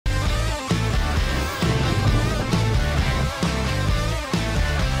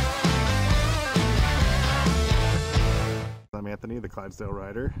the Clydesdale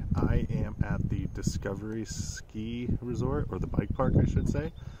rider. I am at the Discovery Ski Resort, or the bike park I should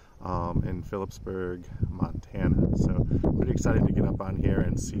say, in Philipsburg, Montana. So pretty excited to get up on here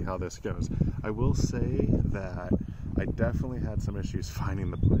and see how this goes. I will say that I definitely had some issues finding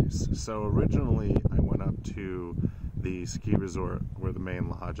the place. So originally I went up to the ski resort where the main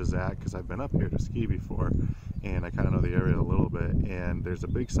lodge is at, because I've been up here to ski before and I kind of know the area a little bit, and there's a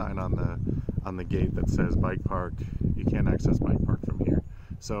big sign on the gate that says bike park. You can't access bike park from here.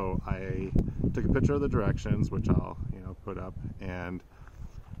 So I took a picture of the directions, which I'll put up, and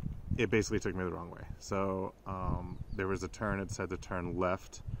it basically took me the wrong way. So there was a turn, it said to turn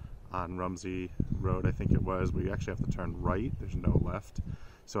left on Rumsey Road, I think it was. We actually have to turn right, there's no left.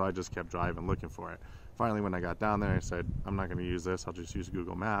 So I just kept driving looking for it. Finally, when I got down there, I said, I'm not going to use this, I'll just use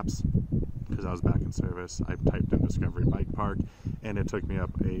Google Maps, because I was back in service. I typed in Discovery Bike Park, and it took me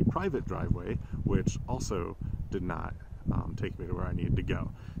up a private driveway, which also did not take me to where I needed to go.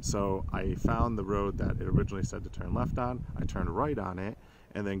 So I found the road that it originally said to turn left on, I turned right on it,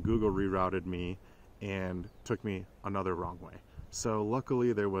 and then Google rerouted me and took me another wrong way. So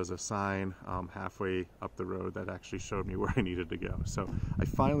luckily there was a sign halfway up the road that actually showed me where I needed to go. So I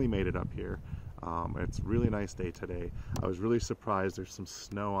finally made it up here. It's a really nice day today. I was really surprised there's some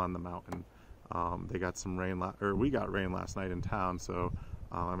snow on the mountain. They got some rain, we got rain last night in town, so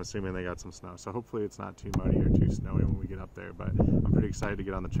I'm assuming they got some snow. So hopefully it's not too muddy or too snowy when we get up there, but I'm pretty excited to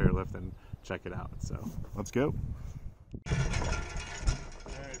get on the chairlift and check it out. So let's go.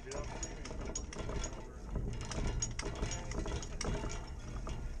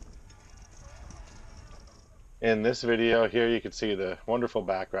 In this video here, you can see the wonderful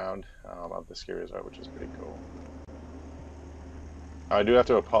background of the ski resort, which is pretty cool. I do have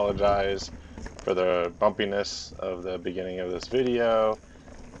to apologize for the bumpiness of the beginning of this video.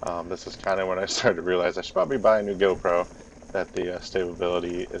 This is kind of when I started to realize I should probably buy a new GoPro, that the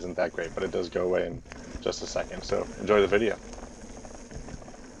stability isn't that great, but it does go away in just a second. So enjoy the video.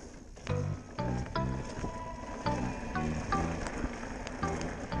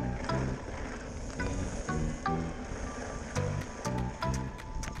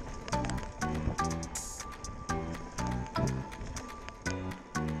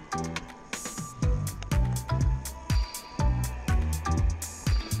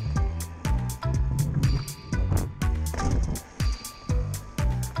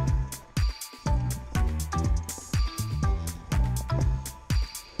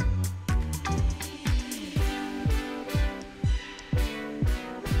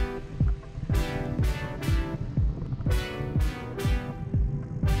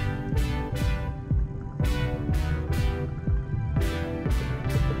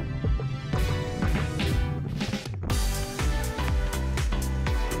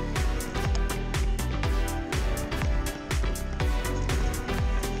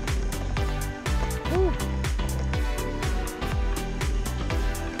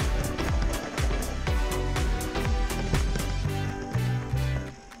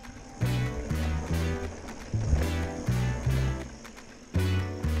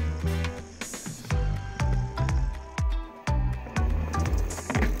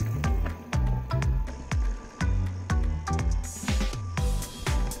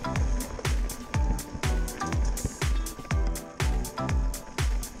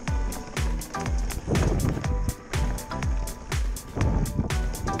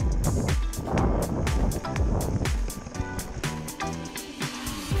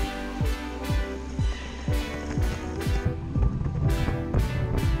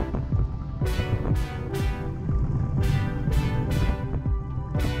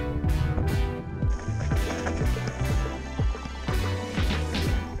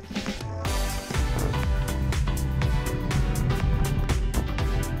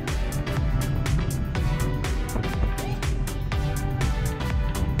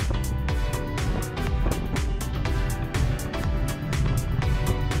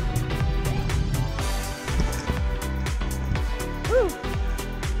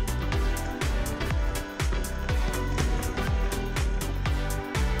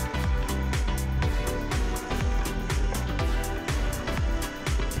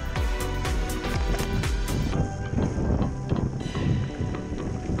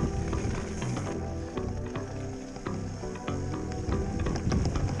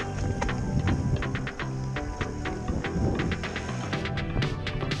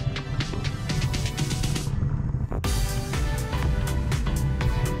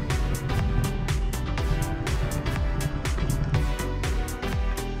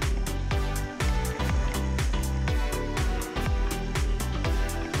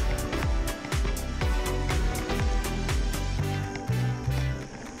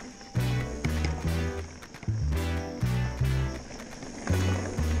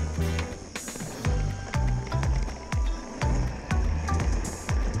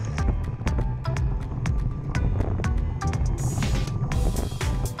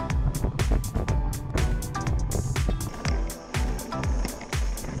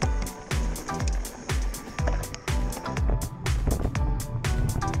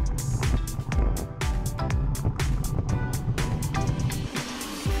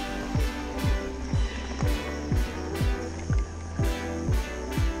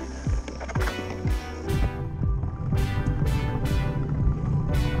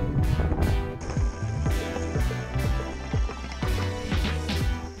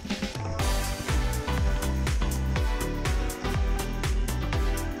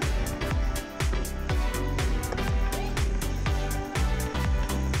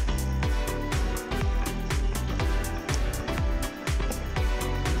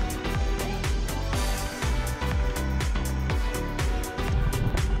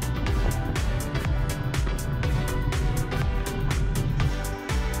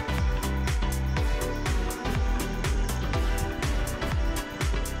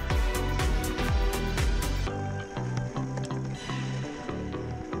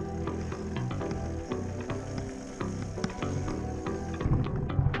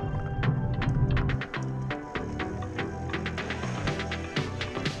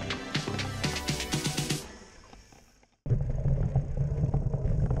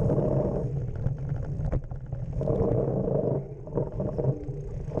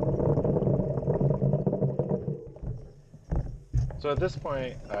 So at this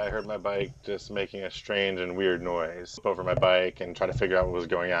point, I heard my bike just making a strange and weird noise over my bike and try to figure out what was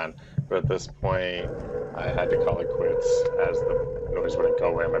going on. But at this point, I had to call it quits as the noise wouldn't go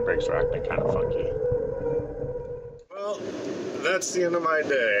away and my brakes were acting kind of funky. Well, that's the end of my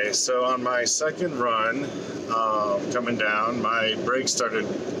day. So on my second run, coming down, my brakes started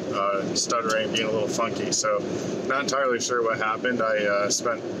stuttering, being a little funky. So not entirely sure what happened. I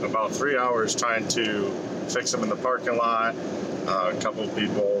spent about 3 hours trying to fix them in the parking lot. A couple of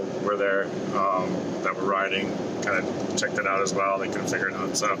people were there that were riding, kind of checked it out as well. They couldn't figure it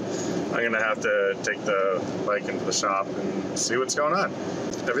out. So I'm going to have to take the bike into the shop and see what's going on.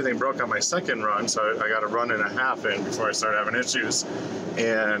 Everything broke on my second run, so I got a run and a half in before I started having issues.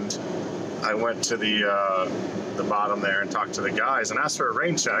 And I went to the bottom there and talked to the guys and asked for a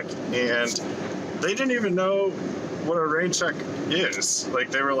rain check, and they didn't even know what a rain check is.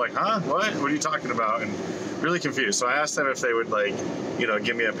 Like, they were like, huh, what are you talking about? And really confused. So I asked them if they would, like, you know,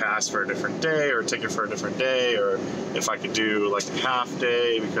 give me a pass for a different day or a ticket for a different day, or if I could do like a half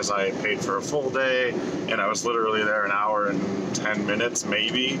day because I paid for a full day. And I was literally there an hour and 10 minutes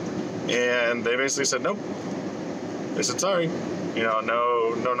maybe, and they basically said nope. They said sorry, you know,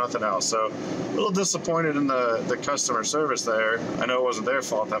 no nothing else. So a little disappointed in the customer service there. I know it wasn't their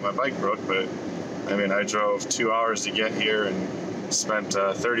fault that my bike broke, but I mean, I drove 2 hours to get here and spent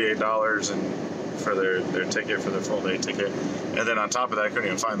 $38 for their ticket, for their full day ticket, and then on top of that I couldn't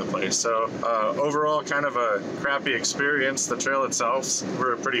even find the place. So overall, kind of a crappy experience. The trail itself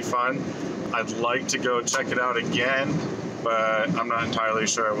were pretty fun. I'd like to go check it out again, but I'm not entirely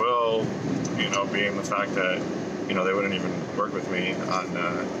sure I will, you know, being the fact that, you know, they wouldn't even work with me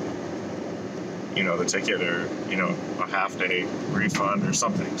on you know, the ticket, or, you know, a half day refund or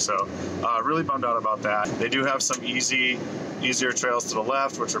something. So really bummed out about that. They do have some easier trails to the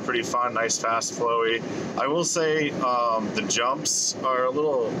left, which are pretty fun, nice, fast, flowy. I will say the jumps are a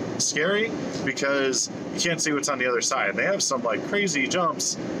little scary because you can't see what's on the other side. They have some like crazy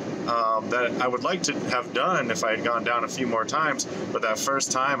jumps that I would like to have done if I had gone down a few more times, but that first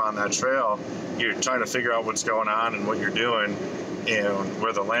time on that trail, you're trying to figure out what's going on and what you're doing and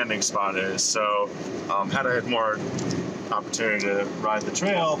where the landing spot is. So had I had more opportunity to ride the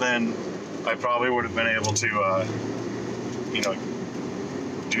trail, then I probably would have been able to you know,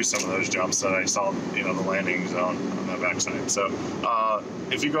 do some of those jumps that I saw, you know, the landing zone on my backside. So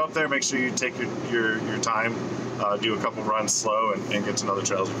if you go up there, make sure you take your time, do a couple runs slow, and get to know the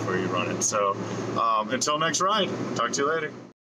trails before you run it. So until next ride, talk to you later.